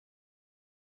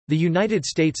The United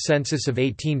States Census of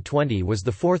 1820 was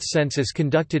the fourth census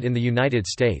conducted in the United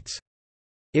States.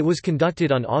 It was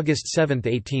conducted on August 7,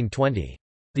 1820.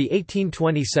 The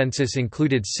 1820 census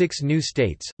included 6 new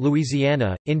states: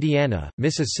 Louisiana, Indiana,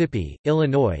 Mississippi,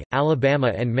 Illinois,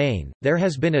 Alabama, and Maine. There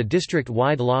has been a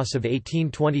district-wide loss of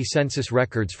 1820 census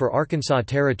records for Arkansas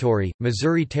Territory,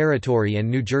 Missouri Territory, and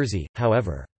New Jersey,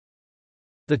 however.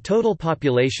 The total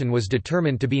population was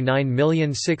determined to be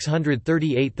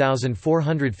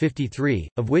 9,638,453,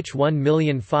 of which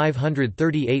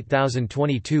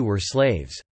 1,538,022 were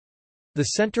slaves. The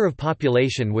center of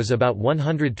population was about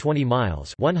 120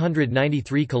 miles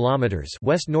 (193 kilometers)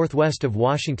 west-northwest of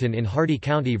Washington in Hardee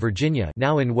County, Virginia,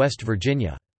 now in West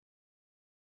Virginia.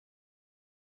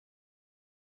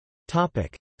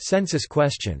 Topic: Census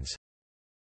questions.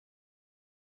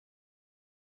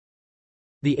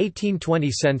 The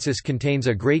 1820 census contains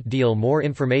a great deal more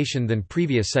information than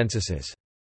previous censuses.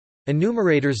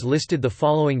 Enumerators listed the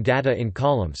following data in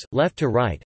columns, left to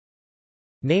right.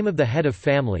 Name of the head of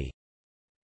family.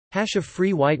 Hash of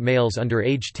free white males under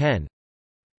age 10.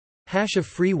 Hash of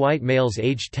free white males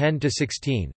age 10 to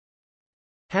 16.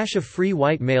 Hash of free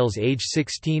white males age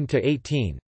 16 to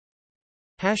 18.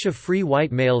 Hash of free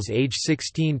white males age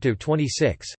 16 to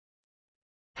 26.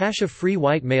 Hash of free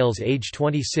white males age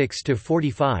 26 to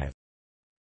 45.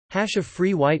 Hash of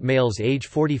free white males age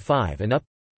 45 and up.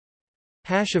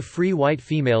 Hash of free white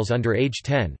females under age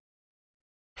 10.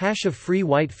 Hash of free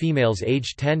white females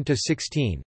age 10 to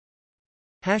 16.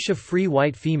 Hash of free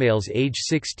white females age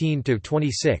 16 to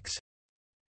 26.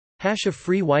 Hash of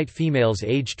free white females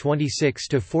age 26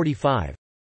 to 45.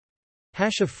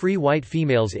 Hash of free white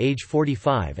females age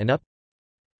 45 and up.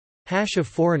 Hash of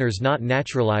foreigners not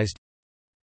naturalized.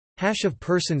 Hash of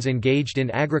persons engaged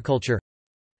in agriculture.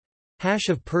 Hash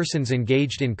of persons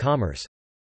engaged in commerce.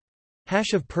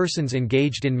 Hash of persons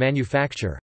engaged in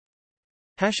manufacture.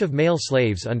 Hash of male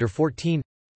slaves under 14.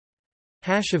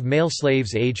 Hash of male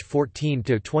slaves age 14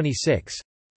 to 26.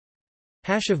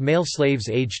 Hash of male slaves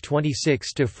age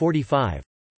 26 to 45.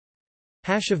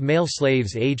 Hash of male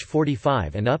slaves age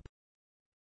 45 and up.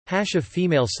 Hash of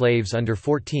female slaves under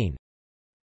 14.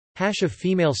 Hash of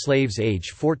female slaves age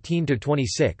 14 to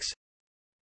 26.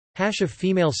 Hash of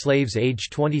female slaves age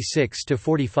 26 to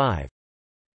 45.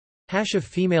 Hash of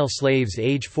female slaves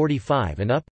age 45 and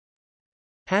up.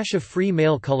 Hash of free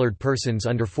male colored persons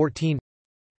under 14.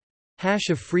 Hash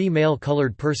of free male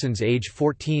colored persons age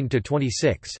 14 to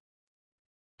 26.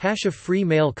 Hash of free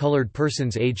male colored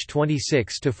persons age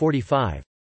 26 to 45.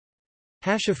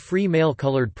 Hash of free male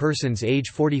colored persons age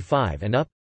 45 and up.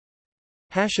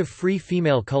 Hash of free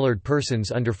female colored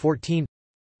persons under 14.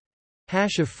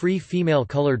 Hash of free female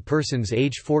colored persons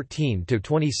age 14 to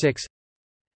 26.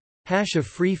 Hash of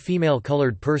free female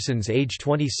colored persons age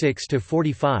 26 to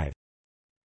 45.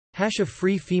 Hash of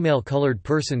free female colored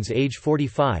persons age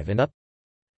 45 and up.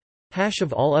 Hash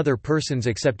of all other persons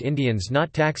except Indians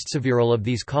not taxed. Several of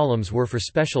these columns were for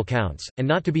special counts, and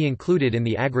not to be included in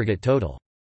the aggregate total.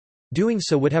 Doing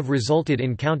so would have resulted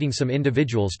in counting some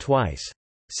individuals twice.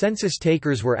 Census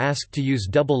takers were asked to use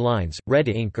double lines, red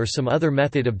ink, or some other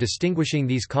method of distinguishing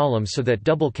these columns so that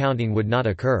double counting would not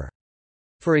occur.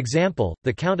 For example,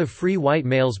 the count of free white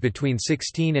males between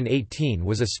 16 and 18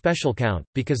 was a special count,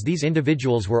 because these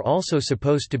individuals were also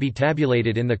supposed to be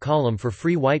tabulated in the column for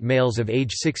free white males of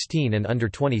age 16 and under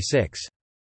 26.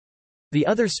 The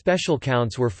other special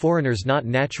counts were foreigners not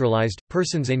naturalized,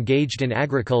 persons engaged in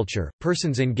agriculture,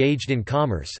 persons engaged in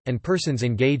commerce, and persons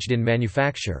engaged in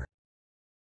manufacture.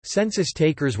 Census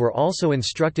takers were also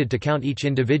instructed to count each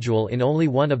individual in only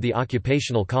one of the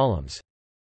occupational columns.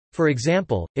 For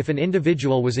example, if an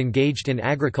individual was engaged in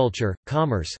agriculture,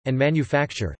 commerce, and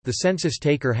manufacture, the census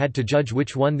taker had to judge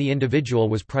which one the individual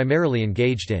was primarily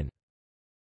engaged in.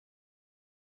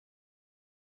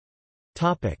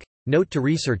 Note to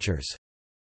researchers.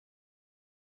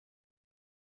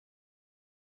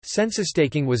 Census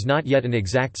taking was not yet an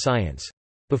exact science.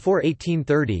 Before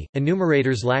 1830,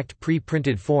 enumerators lacked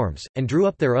pre-printed forms, and drew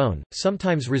up their own,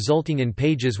 sometimes resulting in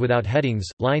pages without headings,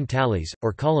 line tallies,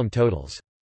 or column totals.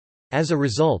 As a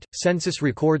result, census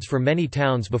records for many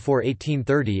towns before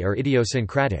 1830 are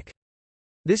idiosyncratic.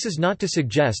 This is not to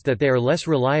suggest that they are less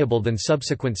reliable than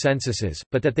subsequent censuses,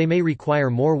 but that they may require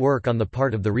more work on the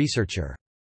part of the researcher.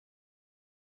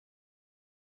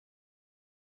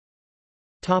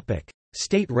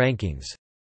 State rankings.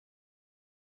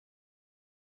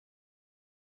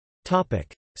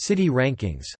 City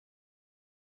rankings.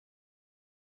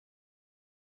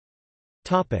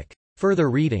 Further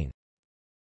reading.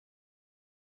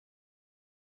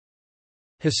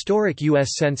 Historic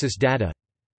U.S. Census data.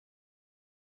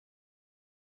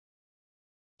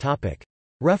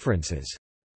 References